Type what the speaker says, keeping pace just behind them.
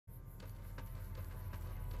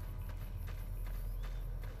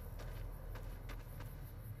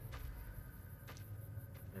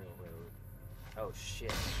Oh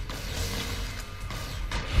shit.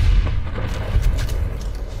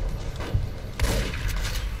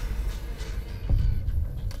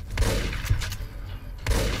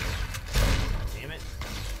 Damn it.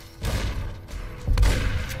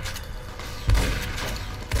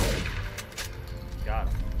 Got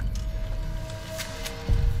him.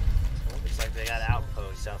 Looks like they got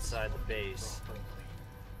outposts outside the base.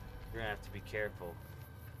 We're gonna have to be careful.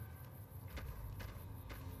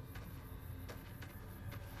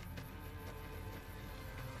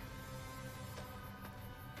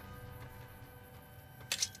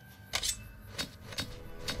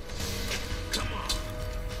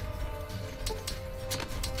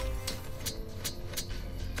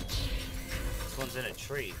 This one's in a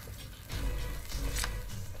tree.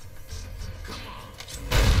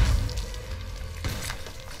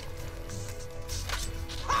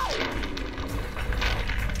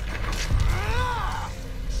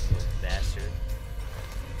 Bastard.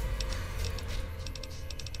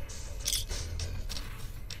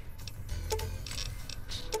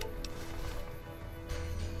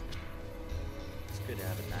 It's good to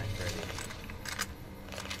have a knife ready.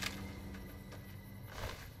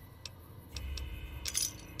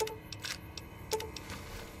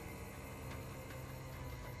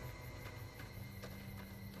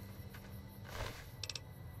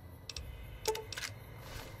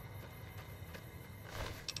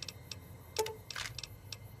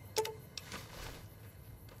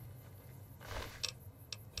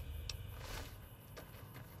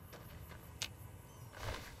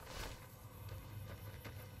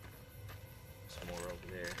 More over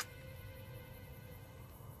there.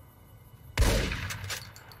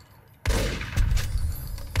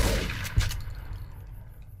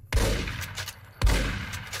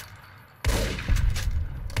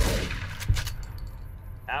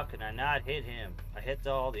 How can I not hit him? I hit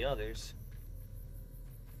all the others.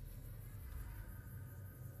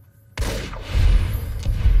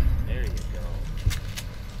 There you go.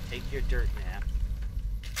 Take your dirt nap.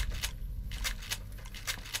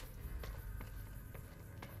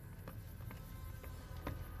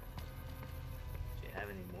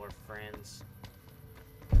 Any more friends?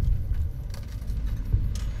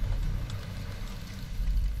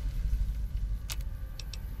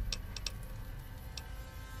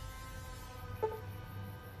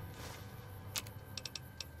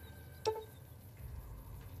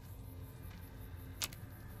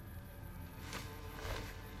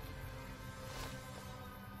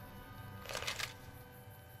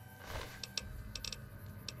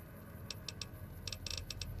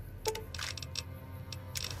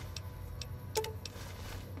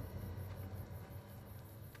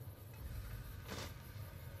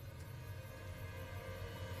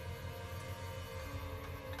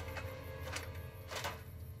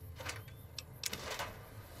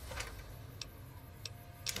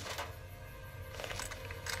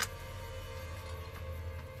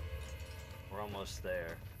 We're almost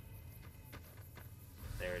there.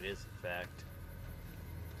 There it is, in fact.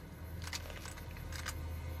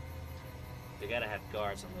 They gotta have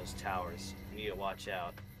guards on those towers. We need to watch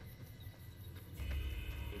out.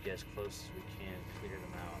 We get as close as we can to clear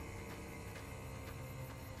them out.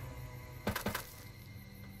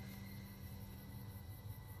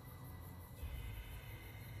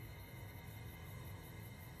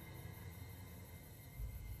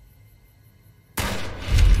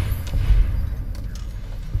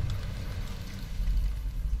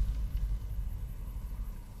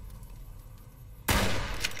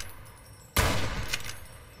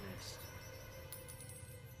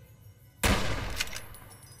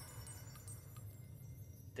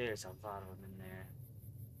 There's a lot of them in there.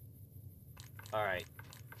 Alright.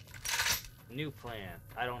 New plan.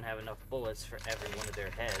 I don't have enough bullets for every one of their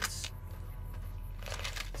heads.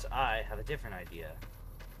 So I have a different idea.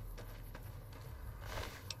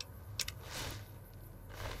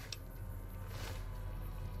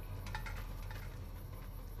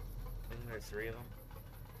 Isn't there 3 of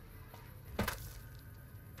them?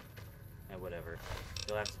 Eh, whatever.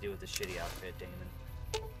 You'll have to deal with the shitty outfit, Damon.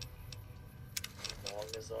 As long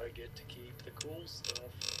as I get to keep the cool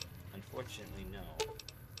stuff. Unfortunately, no.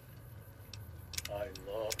 I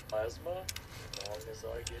love plasma, as long as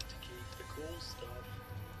I get to keep the cool stuff.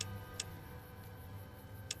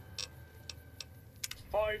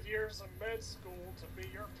 5 years of med school to be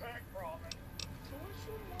your pet ramen.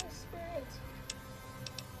 Tuition well spent.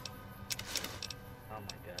 Oh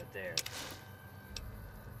my god, there.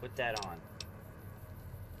 Put that on.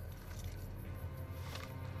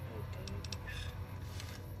 Oh, dang.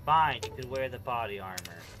 Fine, you can wear the body armor.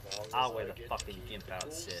 I'll wear the fucking gimp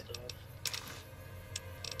outfit.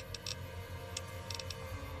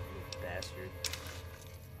 bastard.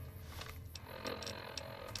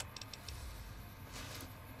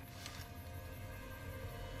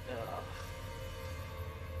 Ugh.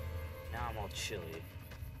 Now I'm all chilly.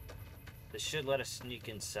 This should let us sneak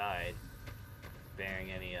inside,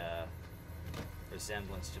 bearing any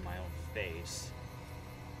resemblance to my own face.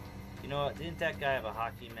 You know what? Didn't that guy have a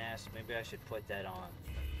hockey mask? Maybe I should put that on.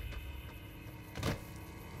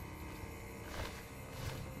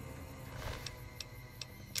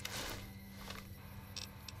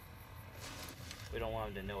 We don't want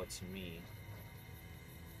him to know it's me.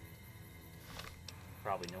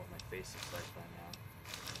 Probably know what my face looks like by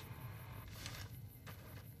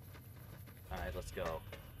now. Alright, let's go.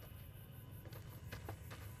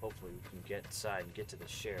 Hopefully we can get inside and get to the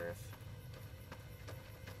sheriff.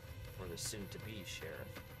 Or the soon-to-be sheriff.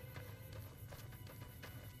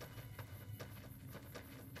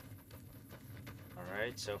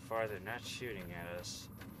 Alright, so far they're not shooting at us.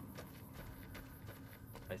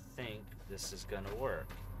 I think this is gonna work.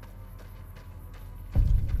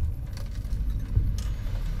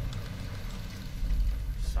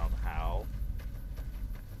 Somehow.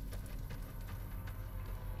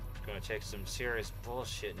 It's gonna take some serious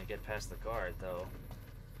bullshit to get past the guard, though.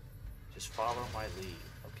 Just follow my lead,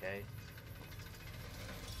 okay?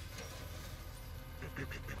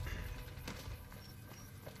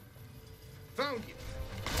 Found you.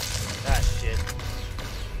 Ah, shit.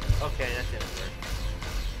 Okay, that didn't work.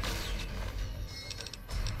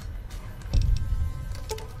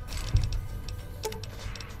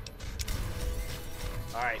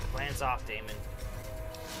 Alright, plan's off, Damon.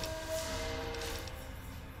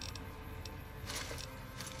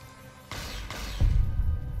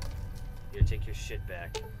 You take your shit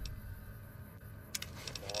back.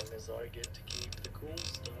 As long as I get to keep the cool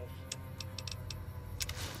stuff.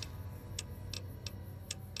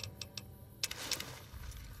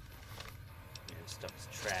 Yeah, this stuff is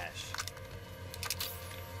trash.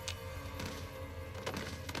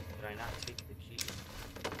 Did I not take the key?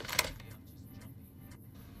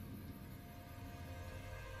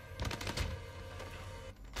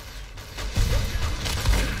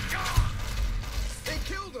 They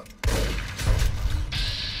killed him.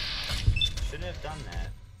 Shouldn't have done that.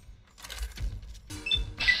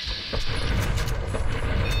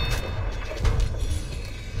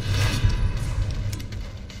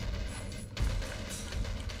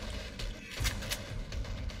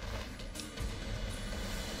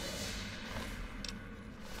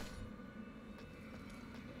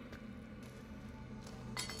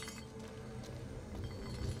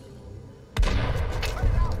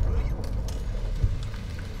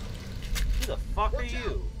 Who the fuck are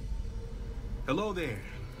you? Hello there.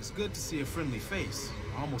 It's good to see a friendly face.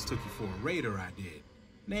 I almost took you for a raider, I did.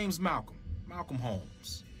 Name's Malcolm. Malcolm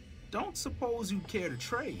Holmes. Don't suppose you'd care to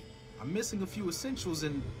trade. I'm missing a few essentials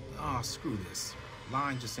and... screw this.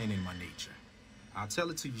 Lying just ain't in my nature. I'll tell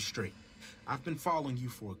it to you straight. I've been following you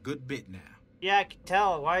for a good bit now. Yeah, I can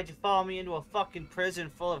tell. Why'd you follow me into a fucking prison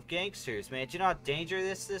full of gangsters, man? Do you know how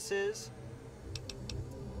dangerous this is?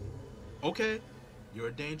 Okay, you're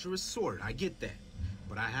a dangerous sort, I get that.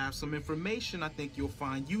 But I have some information I think you'll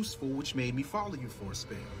find useful, which made me follow you for a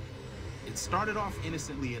spell. It started off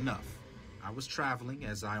innocently enough. I was traveling,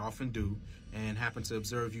 as I often do, and happened to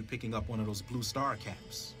observe you picking up one of those blue star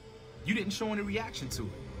caps. You didn't show any reaction to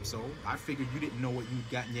it, so I figured you didn't know what you'd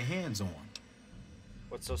gotten your hands on.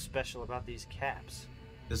 What's so special about these caps?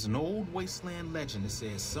 There's an old wasteland legend that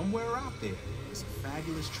says somewhere out there is a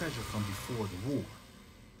fabulous treasure from before the war.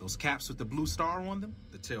 Those caps with the blue star on them,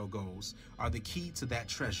 the tale goes, are the key to that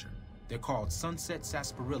treasure. They're called Sunset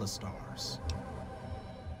Sarsaparilla Stars.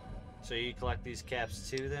 So you collect these caps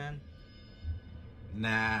too, then?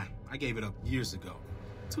 Nah, I gave it up years ago.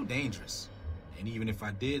 Too dangerous. And even if I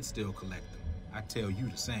did still collect them, I'd tell you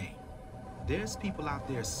the same. There's people out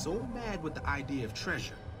there so mad with the idea of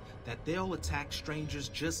treasure that they'll attack strangers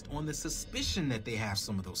just on the suspicion that they have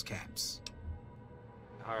some of those caps.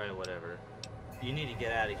 Alright, whatever. You need to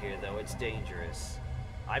get out of here, though. It's dangerous.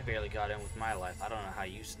 I barely got in with my life. I don't know how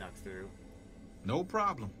you snuck through. No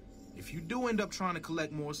problem. If you do end up trying to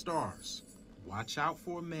collect more stars, watch out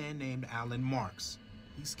for a man named Alan Marks.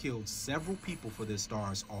 He's killed several people for their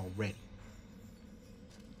stars already.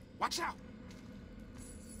 Watch out!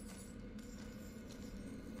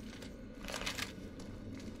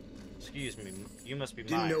 Excuse me, you must be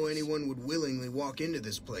Didn't know Myers. anyone would willingly walk into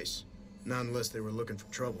this place. Not unless they were looking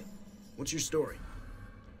for trouble. What's your story?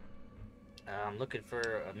 I'm looking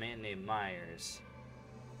for a man named Myers.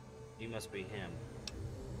 You must be him.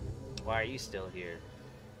 Why are you still here?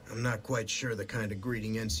 I'm not quite sure the kind of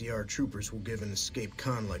greeting NCR troopers will give an escaped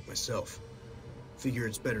con like myself. Figure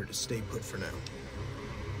it's better to stay put for now.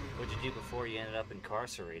 What'd you do before you ended up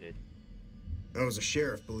incarcerated? I was a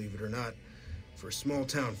sheriff, believe it or not, for a small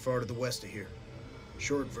town far to the west of here.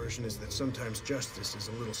 Short version is that sometimes justice is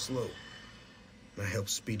a little slow. I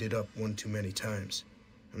helped speed it up one too many times.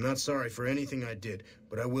 I'm not sorry for anything I did,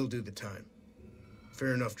 but I will do the time.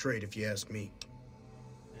 Fair enough trade if you ask me.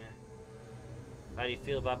 Yeah. How do you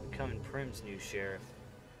feel about becoming Prim's new sheriff?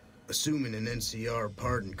 Assuming an NCR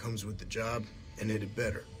pardon comes with the job, and it had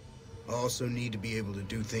better. I also need to be able to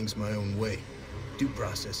do things my own way. Due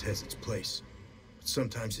process has its place. But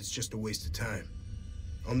sometimes it's just a waste of time.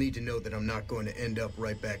 I'll need to know that I'm not going to end up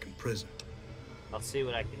right back in prison. I'll see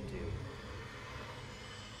what I can do.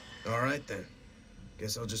 All right, then.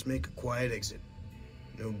 Guess I'll just make a quiet exit.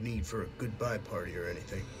 No need for a goodbye party or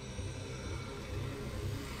anything.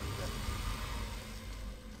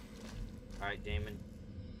 Alright, Damon.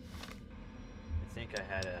 I think I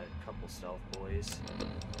had a couple stealth boys.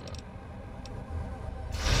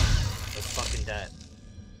 Let's fucking that.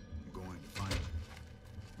 I'm going to find him.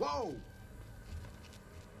 Whoa!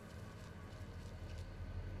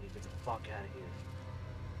 Get the fuck out of here.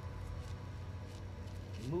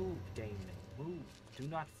 Move, Damon. Move. Do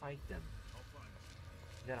not fight them.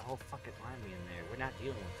 You got a whole fucking army in there. We're not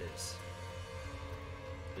dealing with this.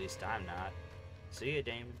 At least I'm not. See ya,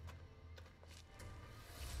 Damon.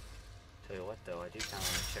 Tell you what, though, I do kind of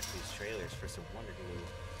want to check these trailers for some Wonder Glue.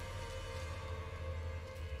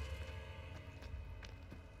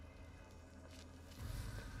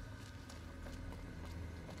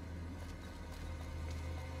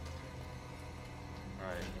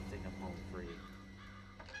 Alright, I think I'm home free.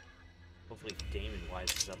 Hopefully Damon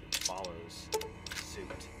wises up and follows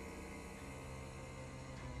suit.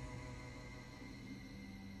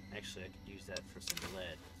 Actually, I could use that for some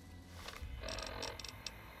lead.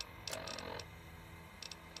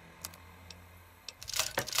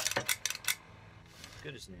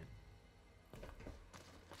 Good as new.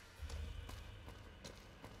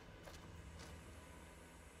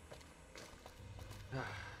 Time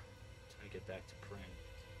to get back to Prim.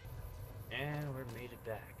 And we're made it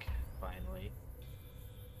back, finally.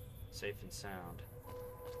 Safe and sound.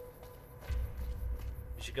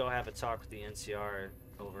 We should go have a talk with the NCR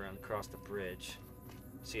over and across the bridge.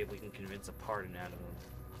 See if we can convince a pardon out of them.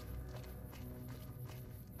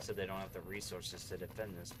 Said they don't have the resources to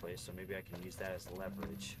defend this place, so maybe I can use that as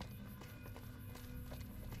leverage.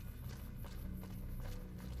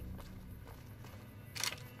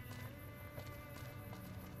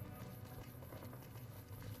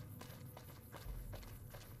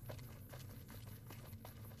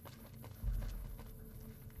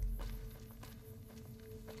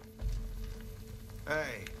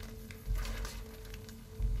 Hey.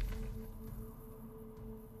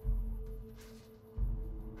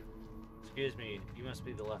 Excuse me, you must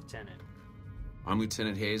be the lieutenant. I'm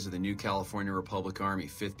Lieutenant Hayes of the New California Republic Army,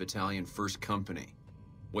 5th Battalion, 1st Company.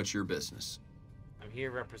 What's your business? I'm here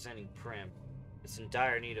representing Prim. It's in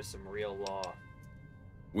dire need of some real law.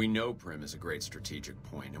 We know Prim is a great strategic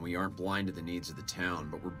point, and we aren't blind to the needs of the town,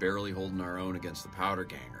 but we're barely holding our own against the powder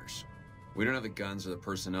gangers. We don't have the guns or the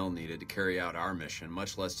personnel needed to carry out our mission,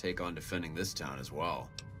 much less take on defending this town as well.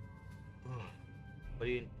 What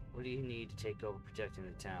do you need to take over protecting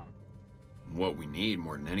the town? What we need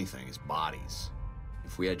more than anything is bodies.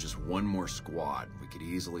 If we had just one more squad, we could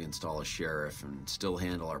easily install a sheriff and still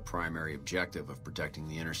handle our primary objective of protecting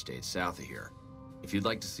the interstate south of here. If you'd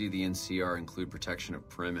like to see the NCR include protection of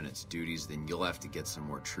Prim and its duties, then you'll have to get some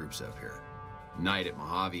more troops up here. Knight at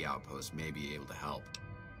Mojave Outpost may be able to help.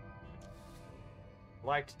 I'd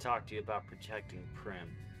like to talk to you about protecting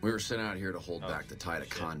Prim. We were sent out here to hold back the tide of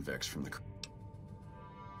shit. convicts from the...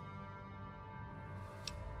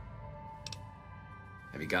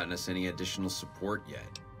 Have you gotten us any additional support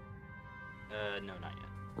yet? No, not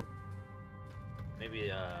yet.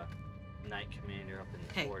 Maybe, Knight Commander up in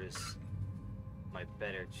the fort is my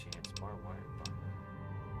better chance. Barbed wire bump.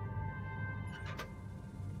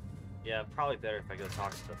 Yeah, probably better if I go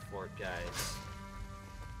talk to the fort guys.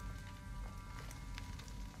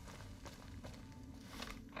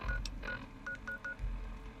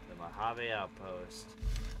 The Mojave Outpost.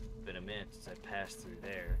 Been a minute since I passed through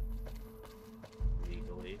there.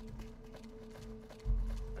 Legally.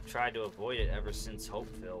 I've tried to avoid it ever since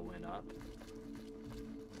Hopeville went up.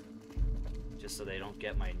 Just so they don't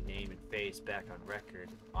get my name and face back on record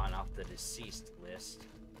on off the deceased list.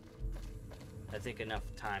 I think enough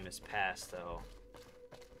time has passed, though.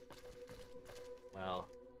 Well,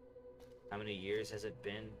 how many years has it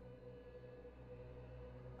been?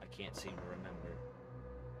 I can't seem to remember.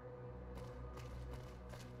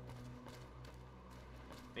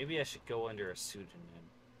 Maybe I should go under a pseudonym,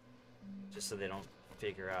 just so they don't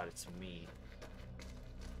figure out it's me.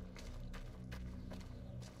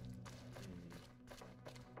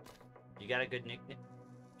 You got a good nickname?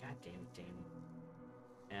 God damn it, Damon.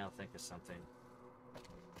 And I'll think of something.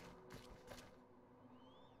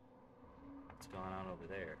 What's going on over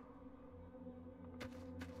there?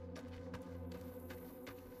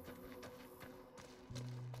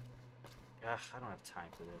 Ugh, I don't have time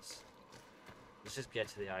for this. Let's just get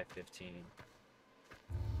to the I-15.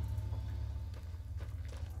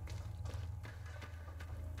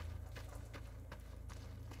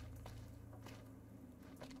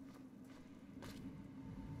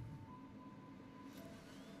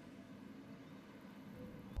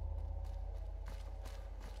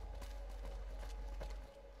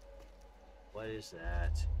 What is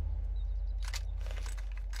that?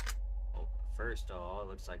 Oh, first of all, it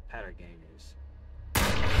looks like Patter Gangers.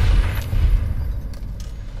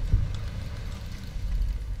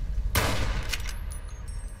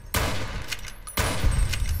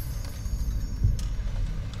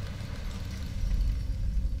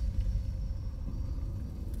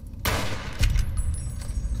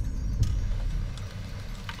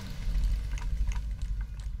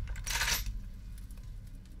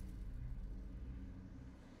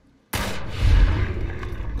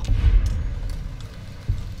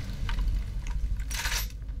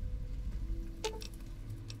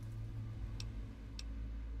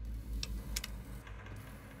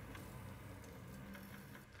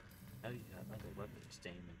 Oh, you got other weapons,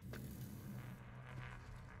 Damon.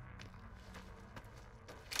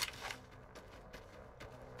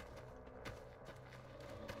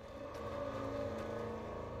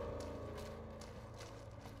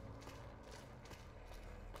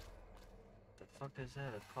 The fuck is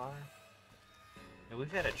that? A car? And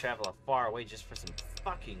we've had to travel a far way just for some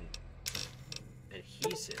fucking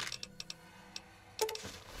adhesive.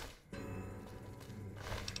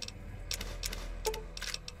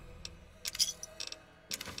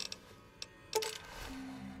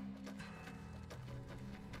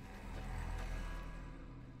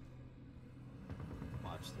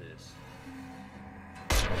 Watch this.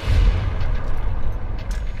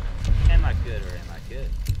 Am I good or am I good?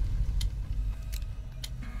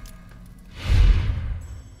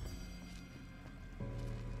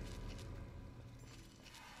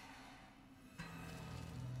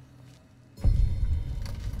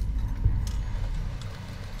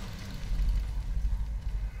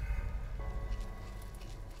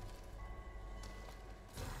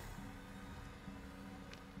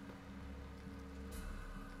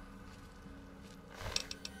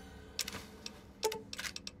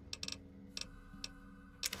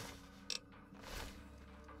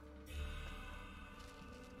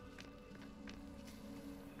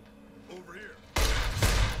 Over here.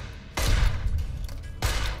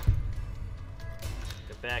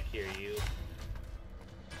 Get back here, you.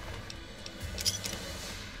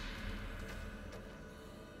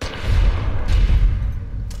 Damn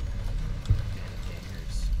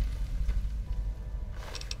gangers.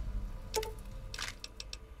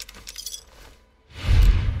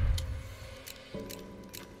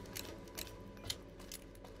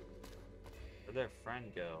 Where'd their friend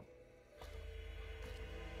go?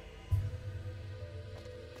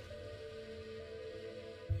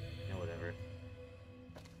 Yeah, whatever.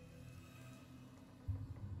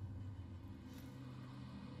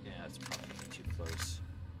 Yeah, that's probably too close.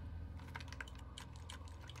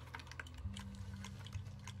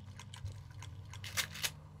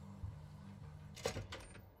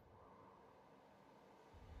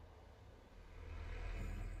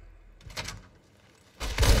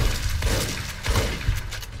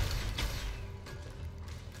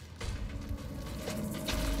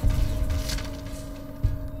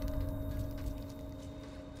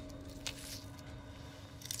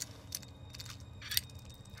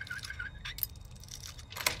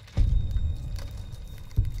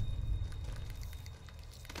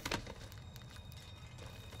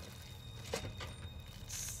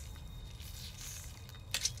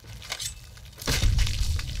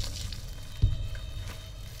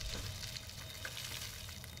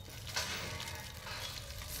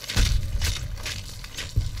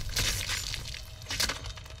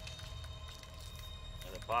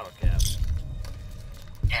 Another bottle cap.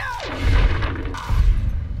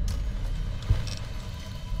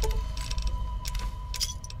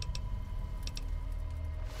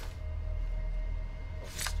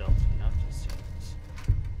 Wasn't stealthy enough, it seems.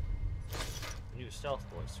 New stealth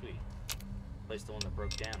boy, sweet. Place the one that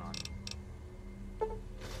broke down on me.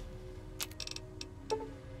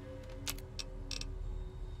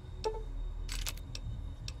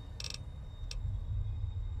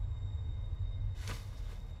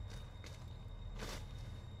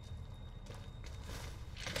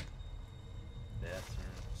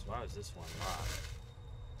 is this one locked?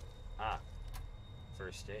 Ah,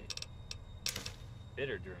 first aid.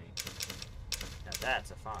 Bitter drink. Now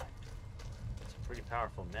that's a find. It's a pretty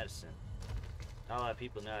powerful medicine. Not a lot of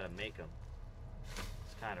people know how to make them.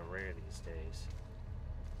 It's kind of rare these days.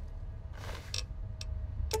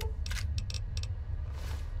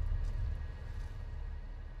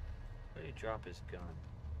 Where did he drop his gun?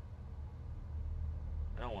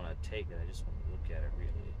 I don't want to take it, I just want to look at it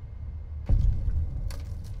really.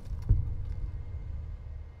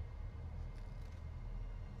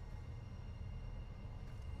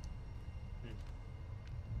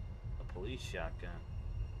 A police shotgun.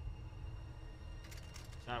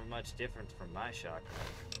 It's not much different from my shotgun.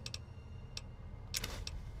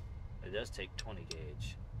 It does take 20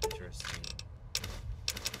 gauge. Interesting.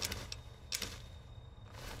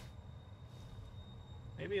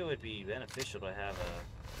 Maybe it would be beneficial to have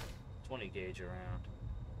a 20 gauge around.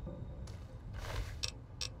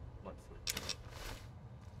 What foot?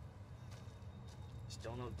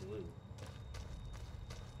 Still no glue.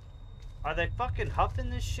 Are they fucking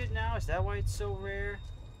huffing this shit now? Is that why it's so rare?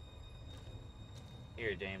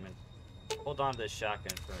 Here, Damon. Hold on to this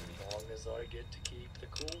shotgun for me. As long as I get to keep the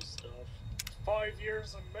cool stuff. 5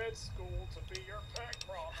 years in med school to be your pack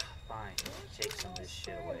promise. Fine. Take some of this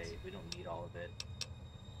shit away. We don't need all of it.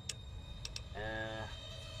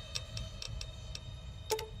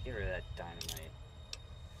 Get rid of that dynamite.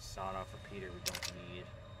 Sawed off repeater we don't need.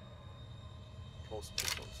 Pulse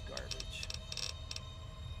pistols, garbage.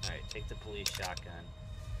 Alright, take the police shotgun.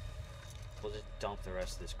 We'll just dump the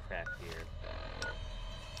rest of this crap here.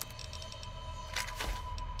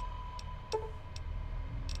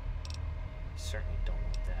 Certainly don't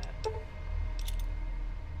want that.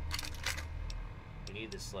 We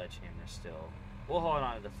need the sledgehammer still. We'll hold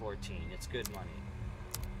on to the 14. It's good money.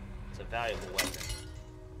 It's a valuable weapon.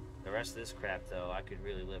 The rest of this crap, though, I could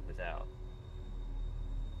really live without.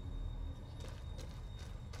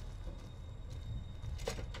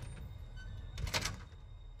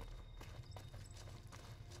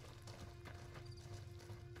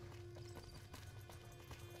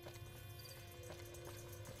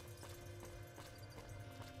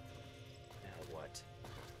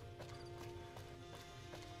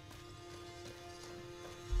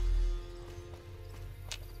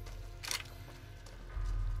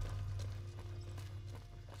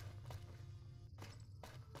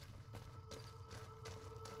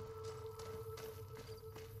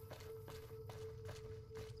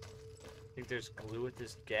 Think there's glue at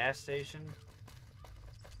this gas station?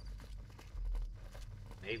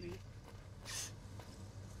 Maybe.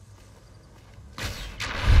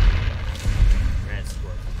 Red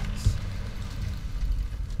scorpions.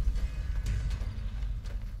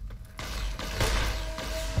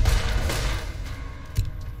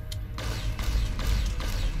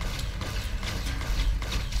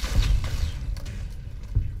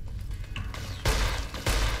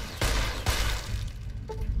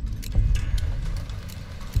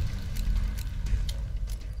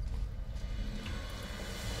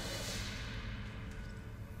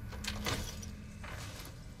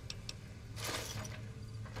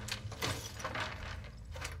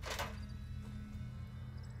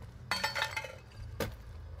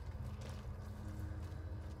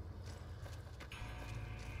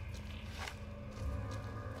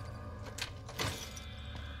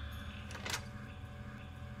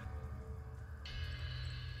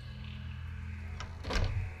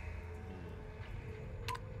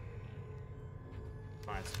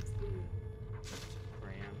 Find some food.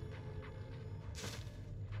 Cram.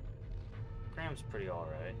 Cram's pretty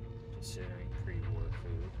alright, considering pre-war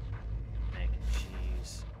food. Mac and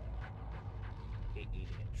cheese. Hate eating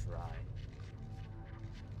it dry.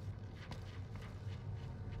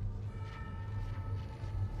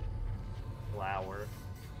 Flour.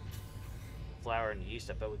 Flour and yeast,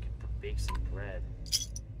 I bet we could bake some bread.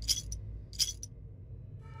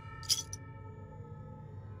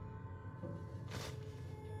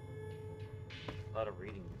 A lot of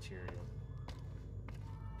reading material.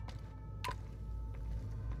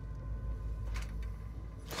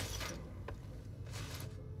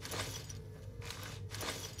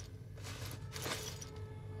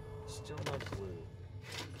 Still no glue.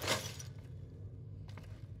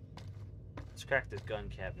 Let's crack this gun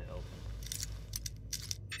cabinet open.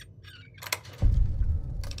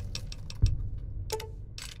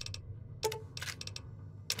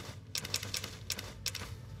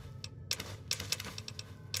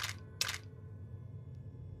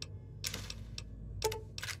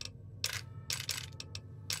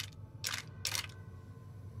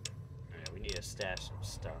 Stash some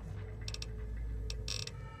stuff.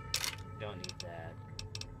 Don't need that.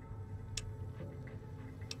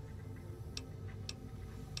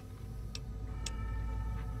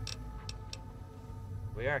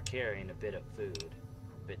 We are carrying a bit of food.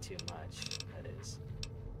 A bit too much, that is.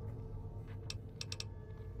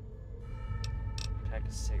 Pack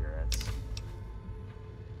of cigarettes.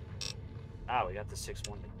 Ah, we got the 6-1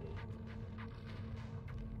 to do.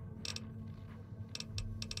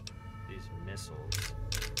 These missiles.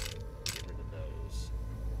 Get rid of those.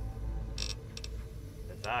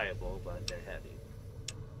 They're valuable, but they're heavy.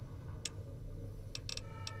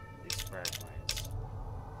 These fragmites.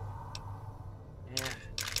 Yeah.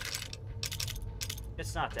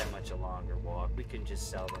 It's not that much a longer walk. We can just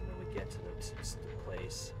sell them when we get to the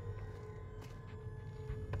place.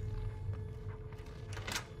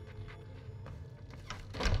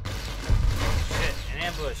 Shit, an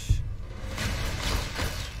ambush.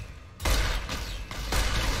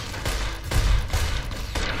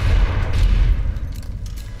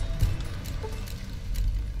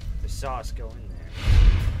 They saw us go in there.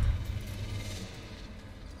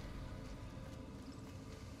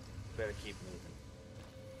 Better keep moving.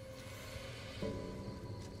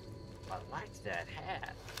 I liked that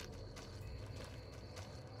hat.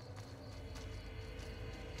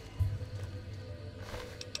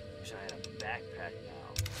 Wish I had a backpack now.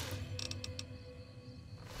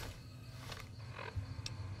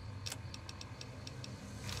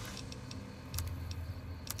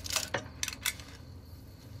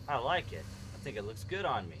 I like it. I think it looks good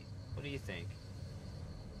on me. What do you think?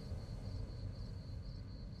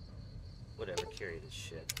 Whatever, carry this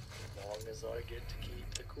shit. As long as I get to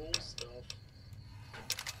keep the cool stuff.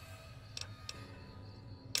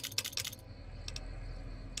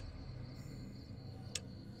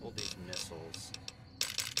 Hold these missiles.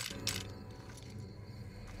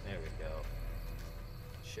 There we go.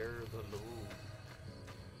 Share the loot.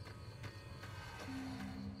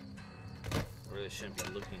 Really shouldn't be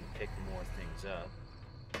looking to pick more things up.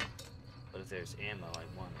 But if there's ammo, I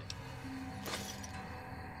want it.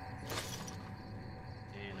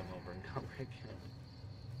 And I'm over and over again.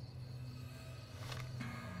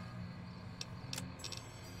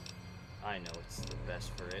 I know it's the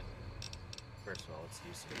best for it. First of all, let's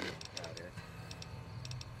use some powder.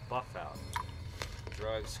 Buff out.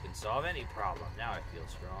 Drugs can solve any problem. Now I feel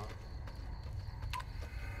strong.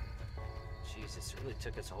 Jesus, it really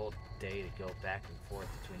took us a whole day to go back and forth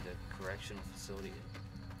between the correctional facility and...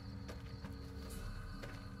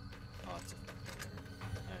 Oh, it's a...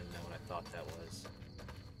 I didn't know what I thought that was.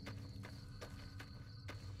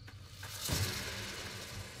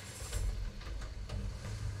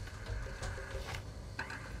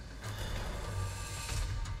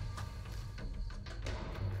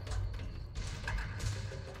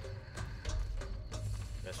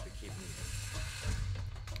 Best we keep moving.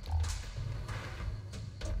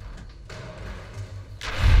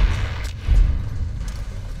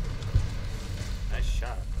 Nice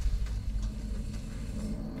shot.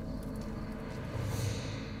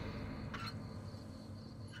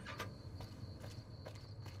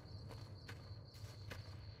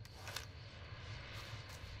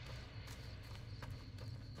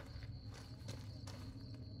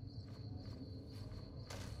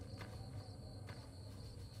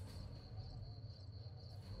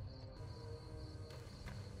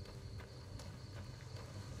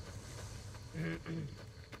 When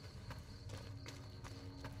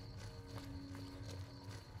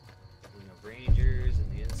the Rangers and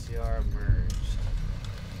the NCR merged.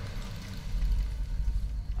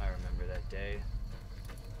 I remember that day.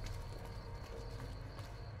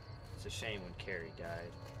 It's a shame when Carrie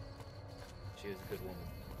died. She was a good woman.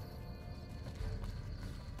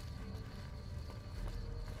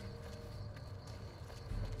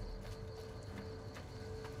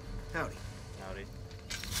 Howdy. Howdy.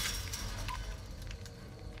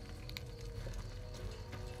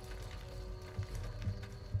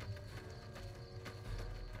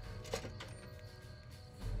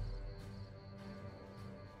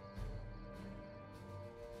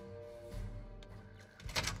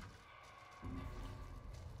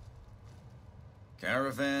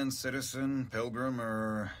 Caravan, citizen, pilgrim,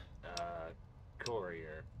 or...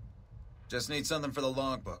 Courier. Just need something for the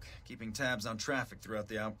logbook, keeping tabs on traffic throughout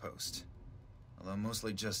the outpost. Although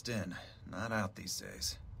mostly just in, not out these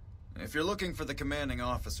days. If you're looking for the commanding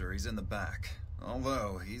officer, he's in the back.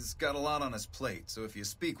 Although, he's got a lot on his plate, so if you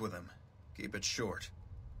speak with him, keep it short.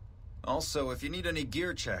 Also, if you need any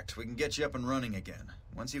gear checked, we can get you up and running again.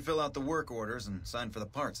 Once you fill out the work orders and sign for the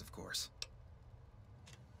parts, of course.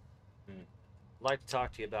 I'd like to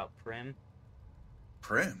talk to you about Prim.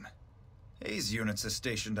 Prim? Hayes units is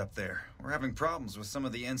stationed up there. We're having problems with some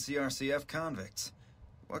of the NCRCF convicts.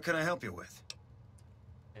 What can I help you with?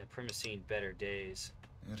 Yeah, Prim has seen better days.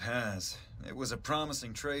 It has. It was a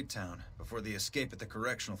promising trade town before the escape at the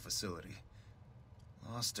correctional facility.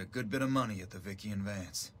 Lost a good bit of money at the Vicky and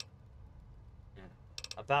Vance. Yeah.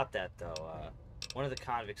 About that, though, one of the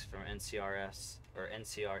convicts from NCRS, or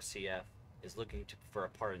NCRCF, is looking for a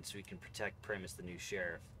pardon so he can protect Prim as the new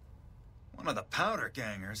sheriff. One of the powder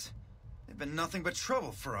gangers? They've been nothing but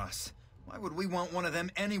trouble for us. Why would we want one of them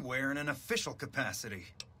anywhere in an official capacity?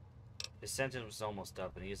 His sentence was almost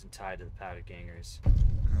up, and he isn't tied to the powder gangers.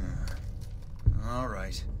 All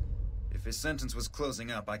right. If his sentence was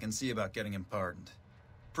closing up, I can see about getting him pardoned.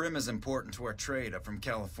 Prim is important to our trade up from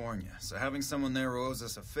California, so having someone there who owes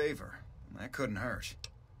us a favor, that couldn't hurt.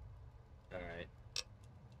 Alright.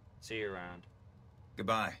 See you around.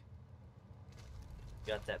 Goodbye.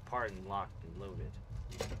 Got that pardon locked and loaded.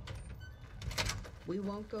 We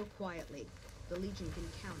won't go quietly. The Legion can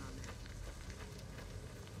count on that.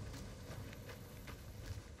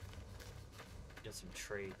 Get some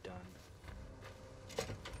trade done.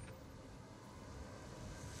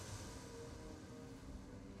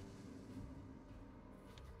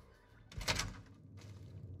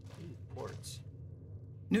 Ports.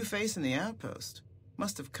 New face in the outpost.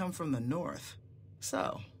 Must have come from the north.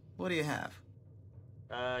 So, what do you have?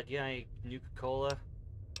 Do you have any Nuka-Cola?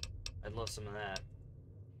 I'd love some of that.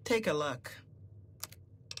 Take a look.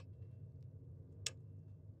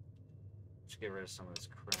 Let's get rid of some of this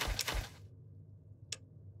crap.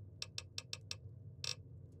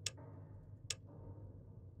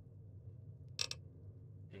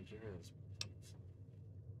 Get rid of this.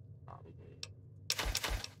 Probably.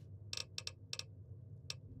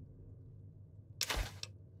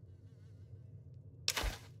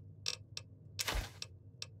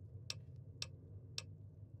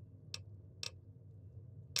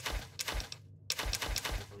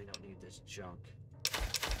 Definitely don't need this junk.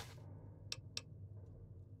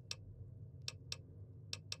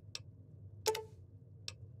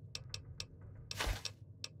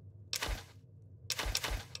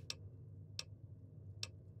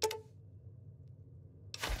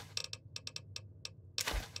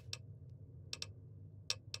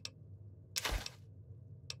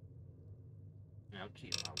 I'll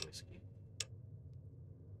keep my whiskey.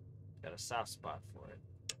 Got a soft spot for it.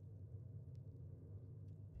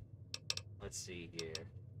 Let's see here.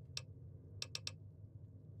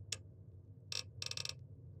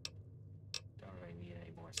 Don't really need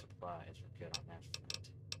any more supplies. We're good on that front.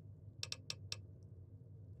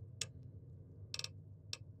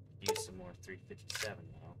 Use some more 357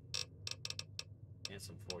 now. And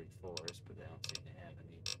some 44s, but I don't seem to have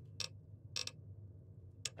any.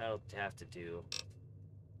 I'll have to do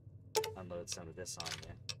unload some of this on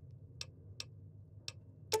you.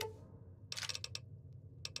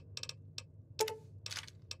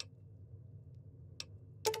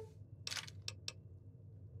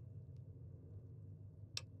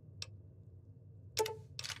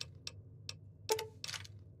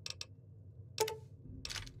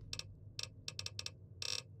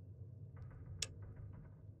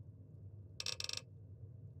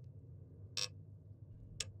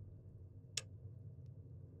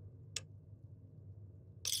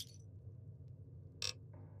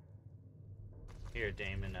 Here,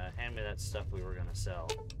 Damon, hand me that stuff we were gonna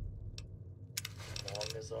sell. As long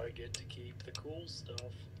as I get to keep the cool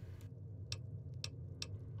stuff.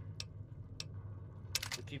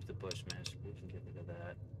 We'll keep the Bushmash. We can get rid of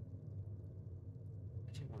that.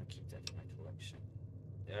 I didn't want to keep that in my collection.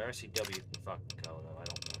 The RCW can fucking go, though. I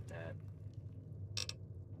don't want that.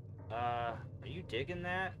 Are you digging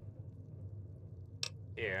that?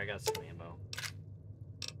 Here, I got some ammo.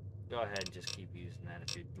 Go ahead and just keep using that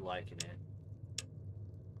if you're liking it.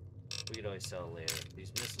 We could always sell it later.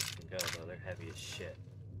 These missiles can go, though. They're heavy as shit.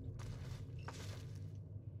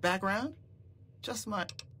 Background? Just my...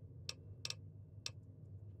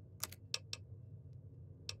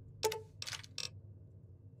 You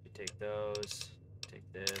take those.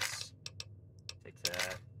 Take this. Take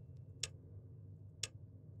that.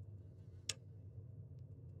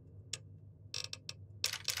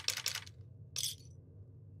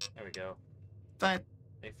 There we go. Fine.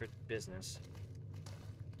 Make for business.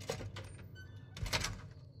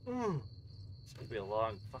 It's gonna be a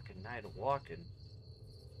long fucking night of walking.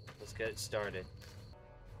 Let's get it started.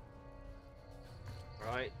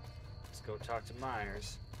 Alright, let's go talk to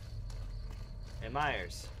Myers. Hey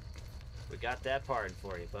Myers, we got that pardon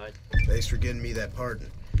for you, bud. Thanks for getting me that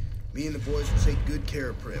pardon. Me and the boys will take good care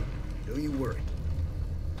of Prim. Don't you worry.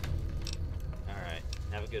 Alright,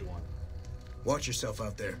 have a good one. Watch yourself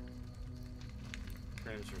out there.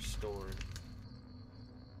 Prim's restored.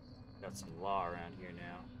 Got some law around here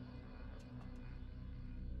now.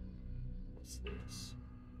 What's this?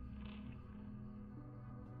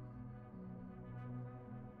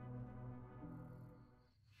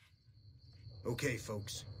 Okay,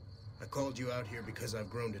 folks. I called you out here because I've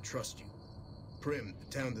grown to trust you. Prim, the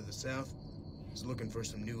town to the south, is looking for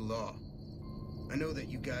some new law. I know that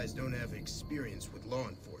you guys don't have experience with law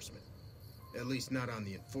enforcement. At least not on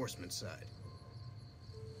the enforcement side.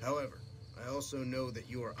 However, I also know that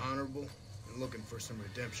you are honorable and looking for some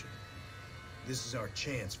redemption. This is our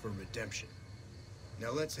chance for redemption.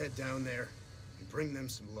 Now let's head down there and bring them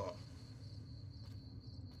some law.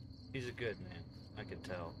 He's a good man, I can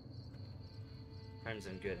tell. Prim's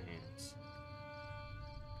in good hands.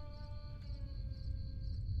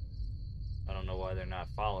 I don't know why they're not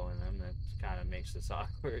following them. That kind of makes this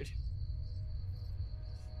awkward.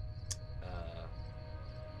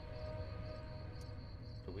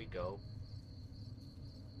 Do we go?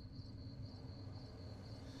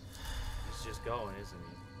 He's just going, isn't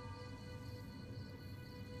he?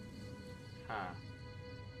 Huh.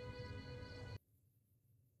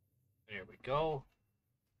 There we go.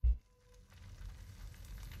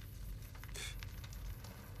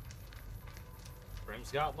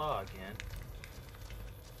 Prim's got law again.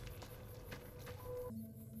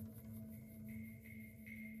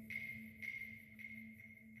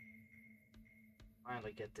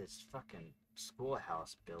 Finally get this fucking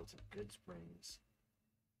schoolhouse built in Goodsprings.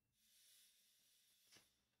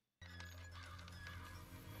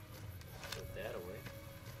 Put that away.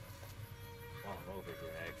 While I'm over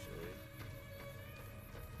here, actually.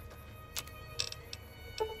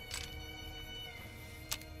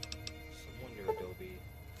 Some wonder Adobe.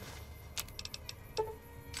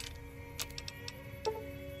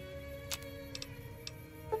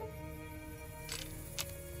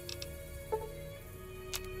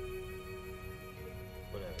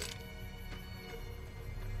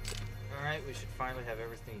 Alright, we should finally have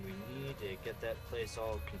everything we need to get that place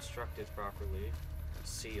all constructed properly.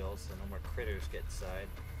 Sealed, so no more critters get inside.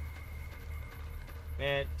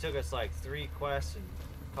 Man, it took us like 3 quests and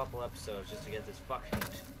a couple episodes just to get this fucking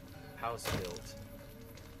house built.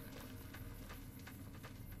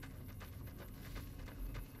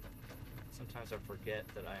 Sometimes I forget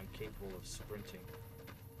that I am capable of sprinting.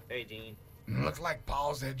 Hey, Dean. Looks like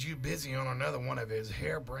Paul's had you busy on another one of his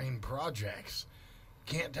harebrained projects.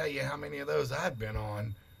 Can't tell you how many of those I've been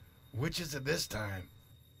on. Which is it this time?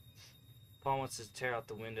 Paul wants to tear out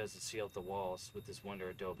the windows and seal up the walls with this Wonder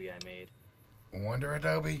Adobe I made. Wonder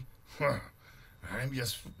Adobe? I'm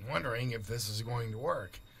just wondering if this is going to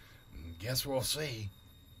work. Guess we'll see.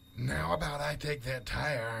 Now about I take that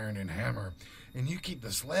tire iron and hammer, and you keep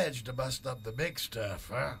the sledge to bust up the big stuff,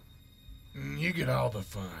 huh? You get all the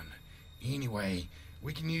fun. Anyway,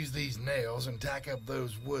 we can use these nails and tack up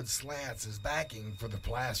those wood slats as backing for the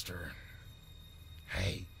plaster.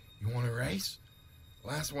 Hey, you want to race?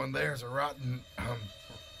 Last one there's a rotten...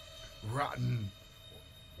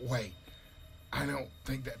 Wait, I don't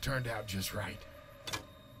think that turned out just right.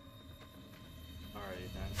 Alrighty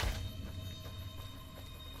then.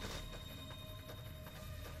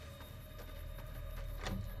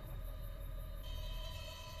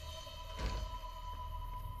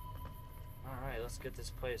 Alright, let's get this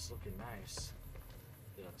place looking nice.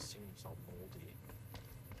 It seems all moldy.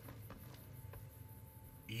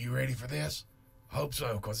 You ready for this? Hope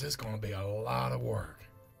so, because it's going to be a lot of work.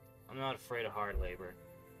 I'm not afraid of hard labor.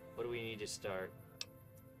 What do we need to start?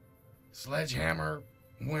 Sledgehammer,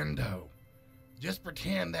 window. Just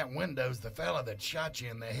pretend that window's the fella that shot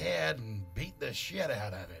you in the head and beat the shit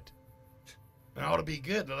out of it. It ought to be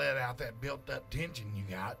good to let out that built-up tension you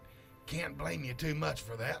got. Can't blame you too much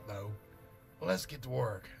for that, though. Let's get to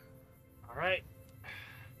work. Alright.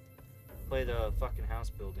 Play the fucking house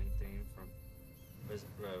building theme from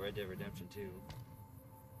Red Dead Redemption 2.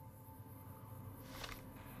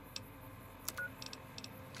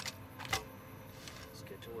 Let's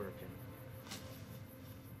get to working.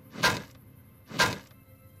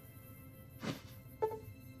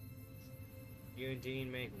 You and Dean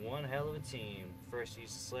make one hell of a team. First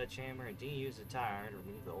use the sledgehammer and Dean used the tire iron to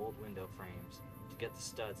remove the old window frames to get the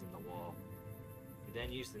studs in the wall. You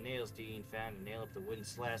then use the nails Dean found to nail up the wooden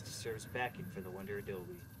slats to serve as backing for the Wonder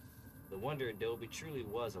Adobe. The Wonder Adobe truly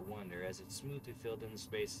was a wonder, as it smoothly filled in the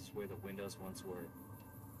spaces where the windows once were.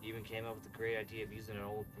 He even came up with the great idea of using an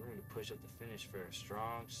old broom to push up the finish for a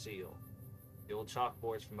strong seal. The old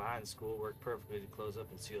chalkboards from behind the school worked perfectly to close up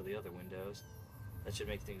and seal the other windows. That should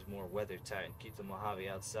make things more weather-tight and keep the Mojave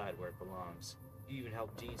outside where it belongs. You even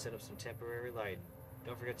helped Dean set up some temporary lighting.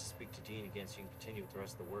 Don't forget to speak to Dean again so you can continue with the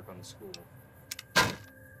rest of the work on the school.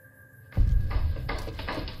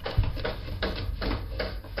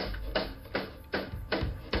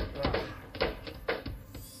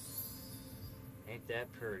 Ain't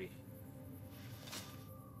that pretty?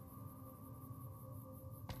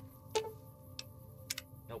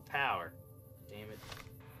 No power. Damn it.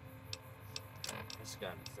 This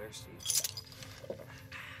got me thirsty.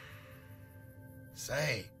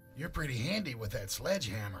 Say, you're pretty handy with that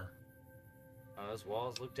sledgehammer. Those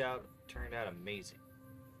walls turned out amazing.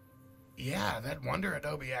 Yeah, that wonder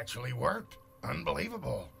adobe actually worked.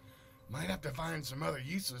 Unbelievable. Might have to find some other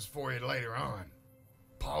uses for it later on.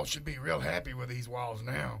 Paul should be real happy with these walls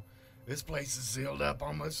now. This place is sealed up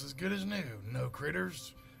almost as good as new. No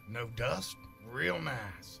critters, no dust, real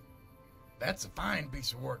nice. That's a fine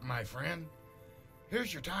piece of work, my friend.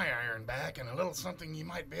 Here's your tie iron back and a little something you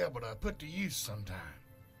might be able to put to use sometime.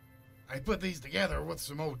 I put these together with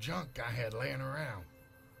some old junk I had laying around.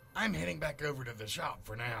 I'm heading back over to the shop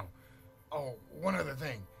for now. Oh, one other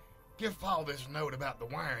thing. Give Paul this note about the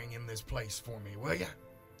wiring in this place for me, will ya?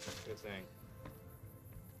 Good thing.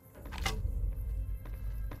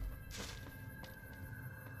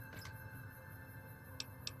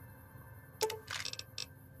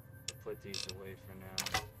 Put these away for now.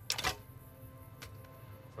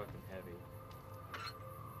 Fucking heavy.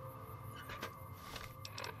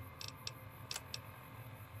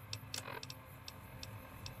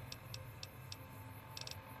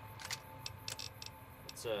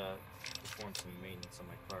 Let's perform some maintenance on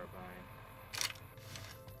my carbine.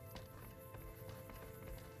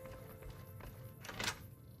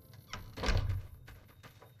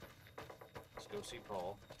 Let's go see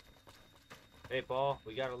Paul. Hey Paul,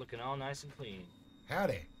 we got it looking all nice and clean.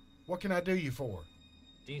 Howdy. What can I do you for?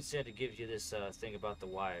 Dean said to give you this thing about the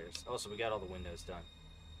wires. Also, we got all the windows done.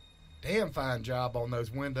 Damn fine job on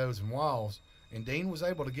those windows and walls. And Dean was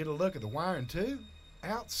able to get a look at the wiring too?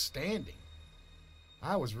 Outstanding.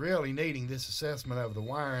 I was really needing this assessment of the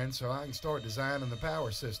wiring so I can start designing the power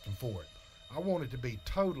system for it. I want it to be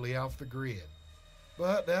totally off the grid.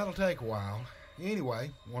 But that'll take a while. Anyway,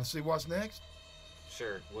 want to see what's next?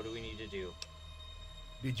 Sure, what do we need to do?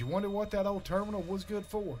 Did you wonder what that old terminal was good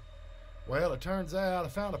for? Well, it turns out I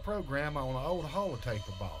found a program on an old holotape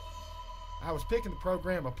I bought. I was picking the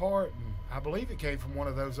program apart, and I believe it came from one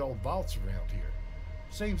of those old vaults around here.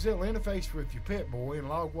 Seems it'll interface with your pit boy and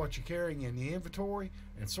log what you're carrying in the inventory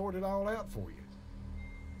and sort it all out for you.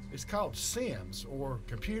 It's called SIMS, or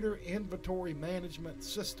Computer Inventory Management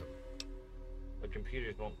System. But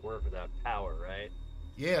computers won't work without power, right?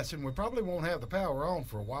 Yes, and we probably won't have the power on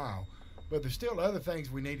for a while, but there's still other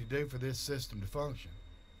things we need to do for this system to function.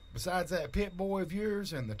 Besides that pit boy of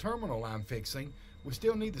yours and the terminal I'm fixing, we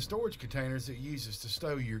still need the storage containers it uses to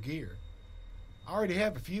stow your gear. I already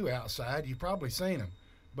have a few outside, you've probably seen them,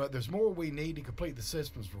 but there's more we need to complete the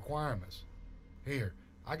system's requirements. Here,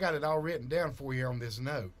 I got it all written down for you on this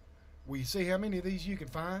note. Will you see how many of these you can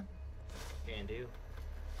find? Can do.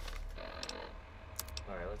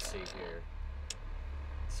 Alright, let's see here.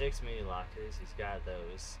 6 mini lockers, he's got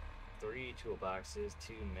those. 3 toolboxes,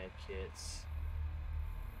 2 med kits.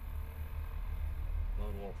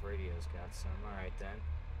 Lone Wolf Radio's got some. Alright then.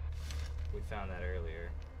 We found that earlier.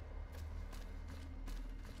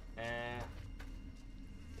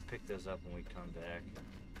 We'll pick those up when we come back.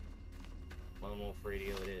 Lone Wolf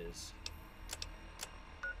Radio it is.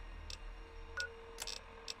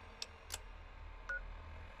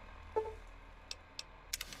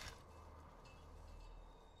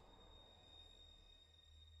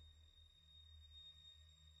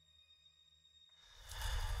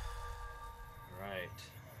 Right.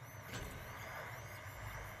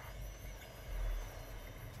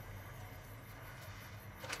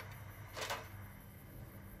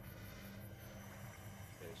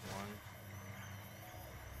 There's one.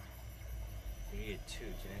 We needed 2,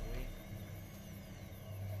 didn't we?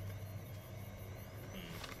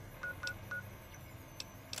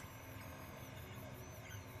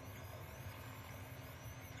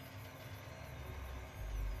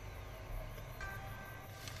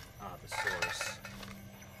 Ah, the source.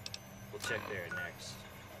 We'll check there next.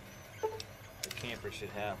 The camper should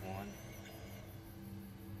have one.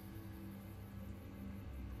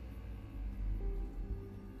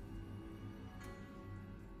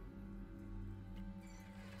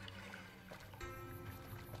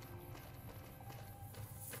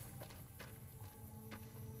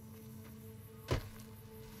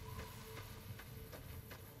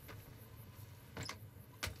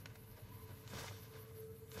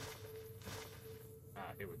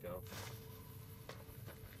 Here we go.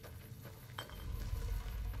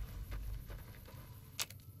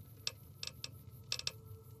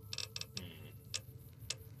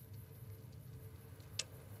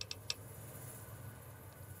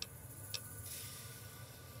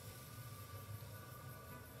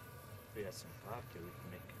 If we have some vodka, we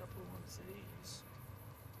can make a couple ones of these.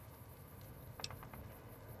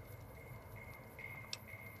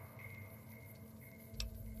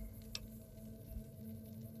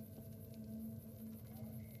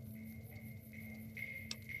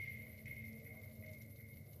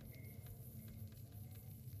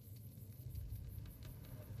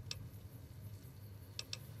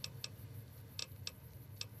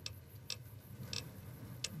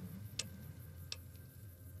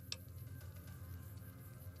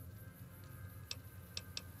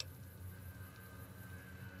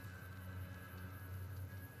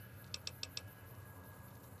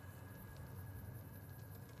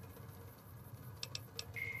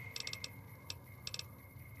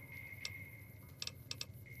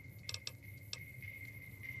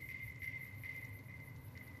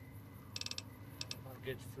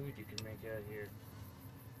 good food you can make out here.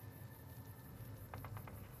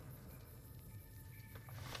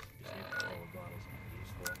 These new cola bottles might be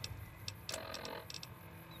useful.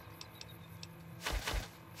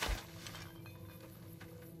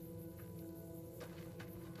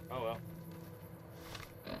 Oh well.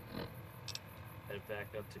 Head back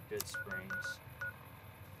up to Goodsprings.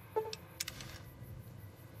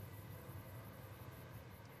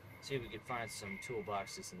 See if we can find some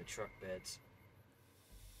toolboxes in the truck beds.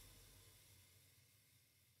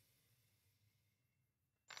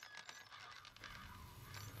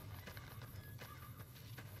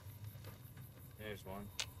 There's one.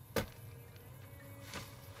 I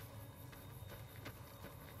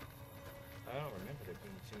don't remember there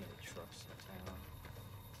being too many trucks in town.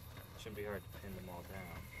 Shouldn't be hard to pin them all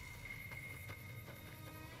down.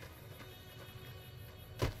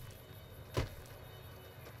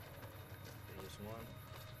 There's one.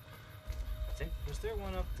 I think, was there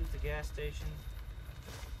one up at the gas station?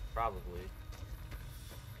 Probably.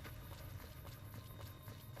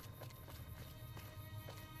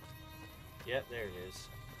 Yep, there it is.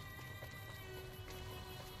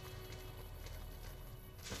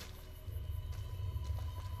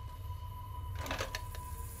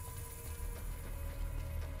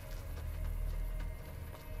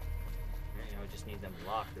 You know, just need them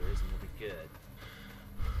lockers and we'll be good.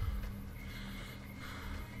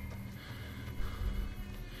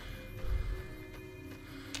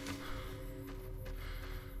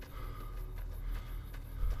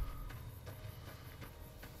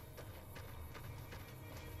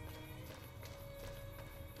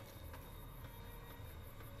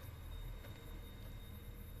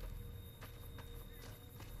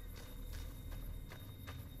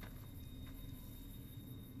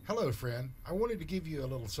 Hello, friend. I wanted to give you a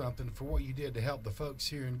little something for what you did to help the folks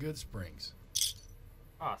here in Goodsprings.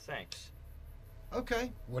 Aw, thanks.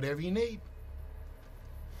 Okay, whatever you need.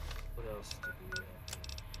 What else do we have?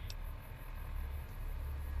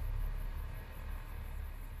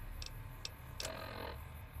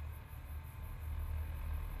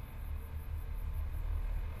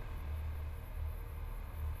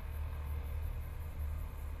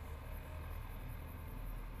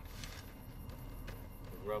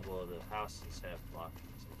 Rubble of the houses have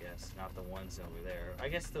lockers, I guess. Not the ones over there. I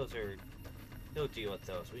guess those are... They'll deal with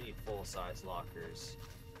those. We need full-size lockers.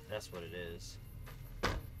 That's what it is.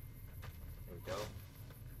 There we go.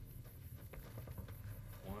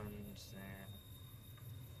 One's there.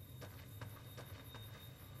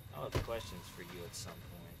 I'll have questions for you at some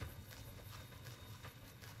point.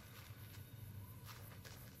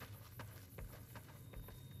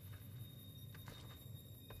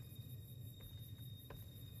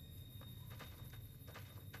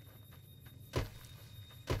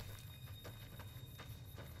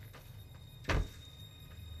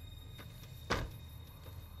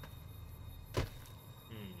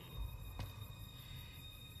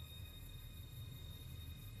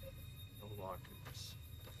 Lockers.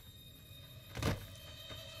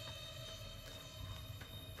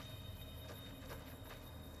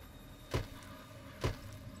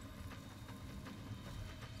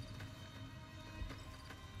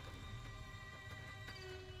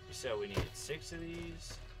 You said we needed 6 of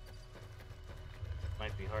these.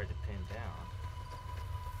 Might be hard to pin down.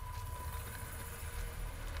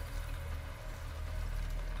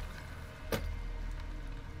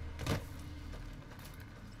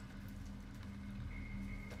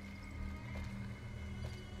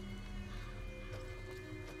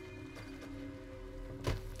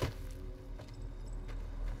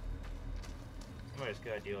 Somebody's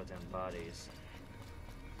gotta deal with them bodies.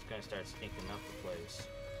 It's gonna start stinking up the place.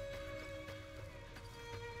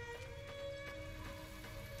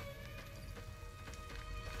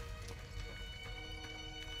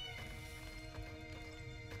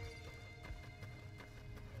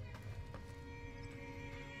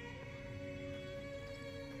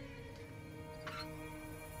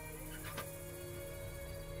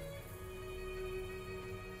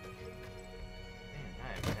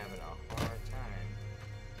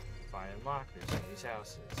 Lockers in these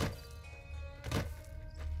houses. I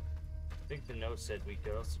think the note said we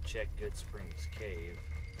could also check Goodsprings Cave.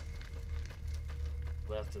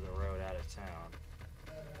 Left of the road out of town.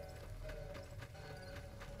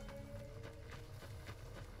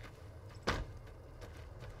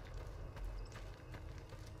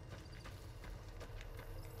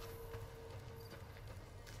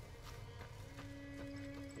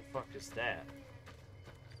 The fuck is that?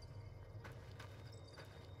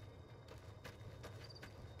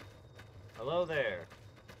 Hello there.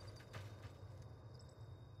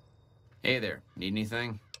 Hey there, need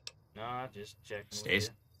anything? Nah, just checking with Stace?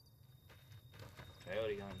 you.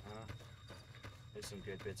 Coyote gun, huh? There's some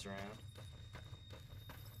good bits around.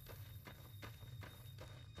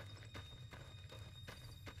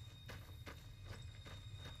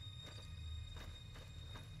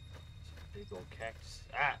 Big old cactus.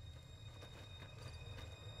 Ah!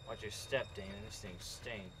 Watch your step, Damon. This thing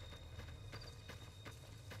stinks.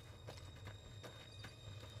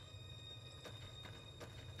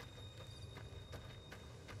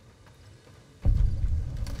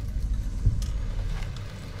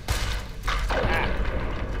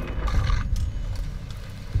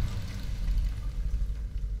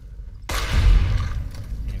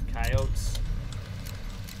 Coyotes.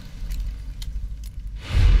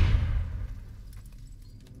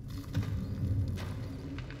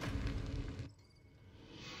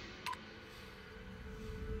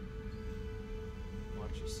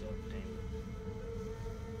 Watch yourself, Damon.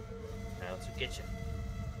 Coyotes will get you.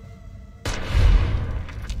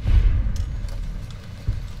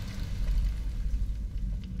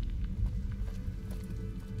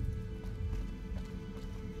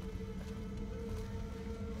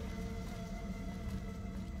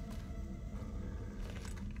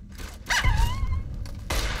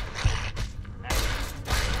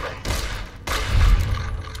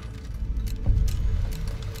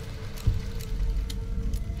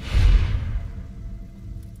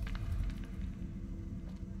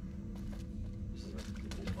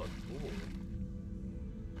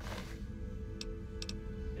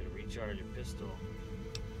 Recharge your pistol.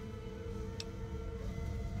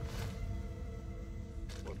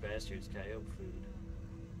 More bastards, coyote food.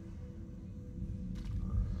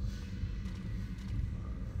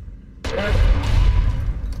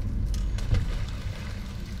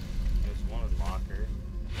 There's one locker.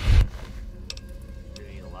 We're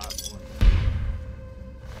gonna need a lot more.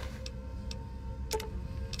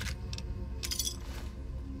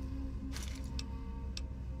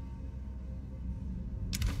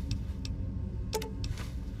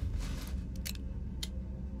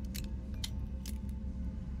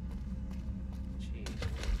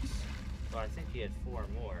 Well, I think he had 4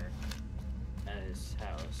 more at his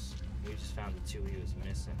house. We just found the 2 he was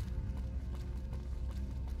missing.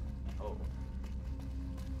 Oh.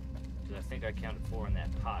 Because I think I counted 4 in that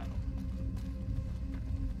pile.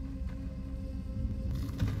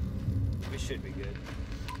 We should be good.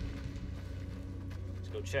 Let's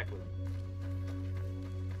go check with him.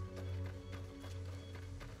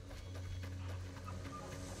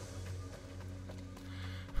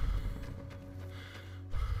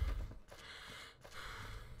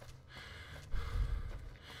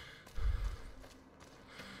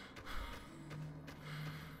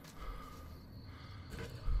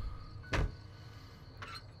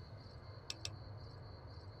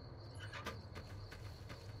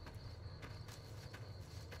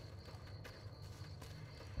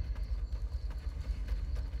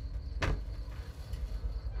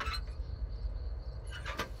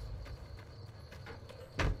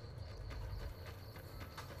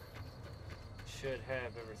 Should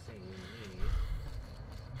have everything we need.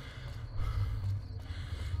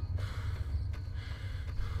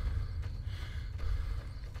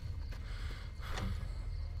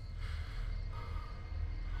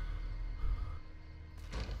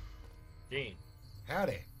 Dean.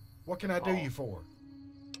 Howdy. What can I do you for?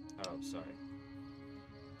 Oh, sorry.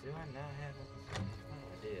 Do I not have everything? Oh,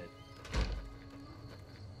 I did.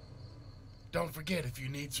 Don't forget if you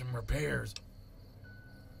need some repairs.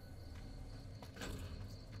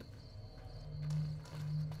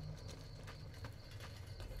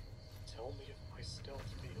 Tell me if my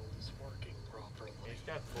stealth field is working properly. He's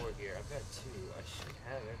got 4 here. I've got 2. I should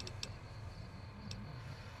have everything.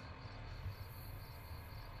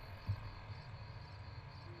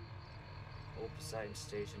 Old Poseidon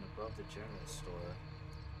Station above the general store.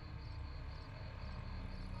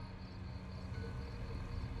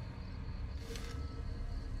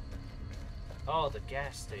 Oh, the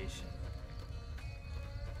gas station.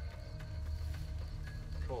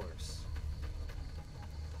 Of course.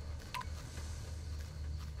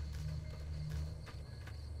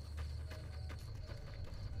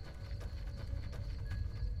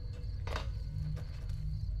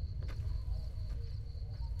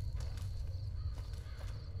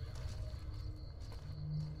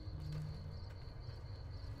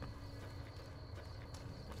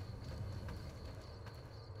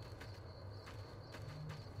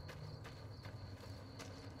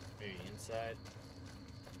 Maybe inside.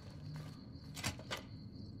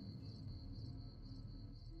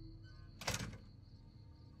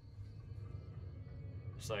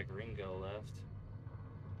 Looks like Ringo left.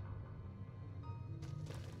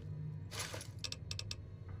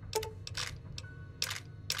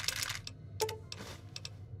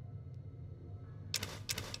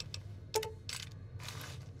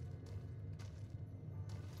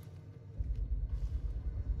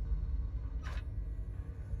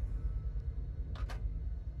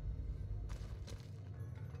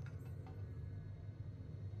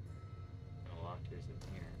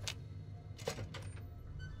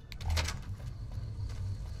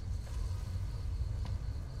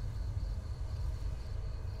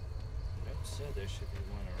 said there should be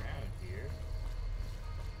one around here.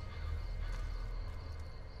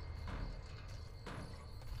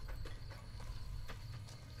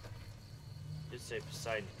 Did say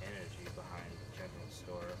Poseidon Energy behind the general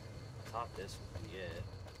store. I thought this would be it.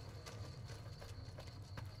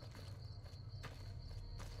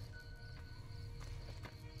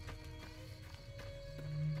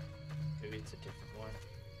 Maybe it's a different one.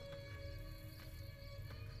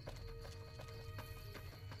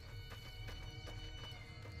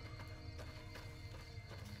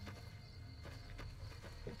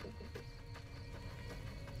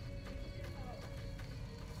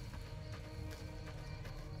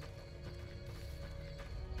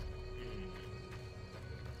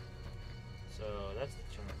 So that's the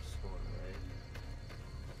general store, right?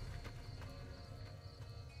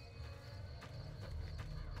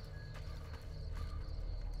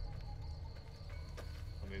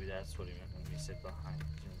 Or maybe that's what he meant when he said behind the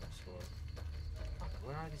general store. Fuck,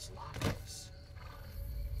 where are these lockers?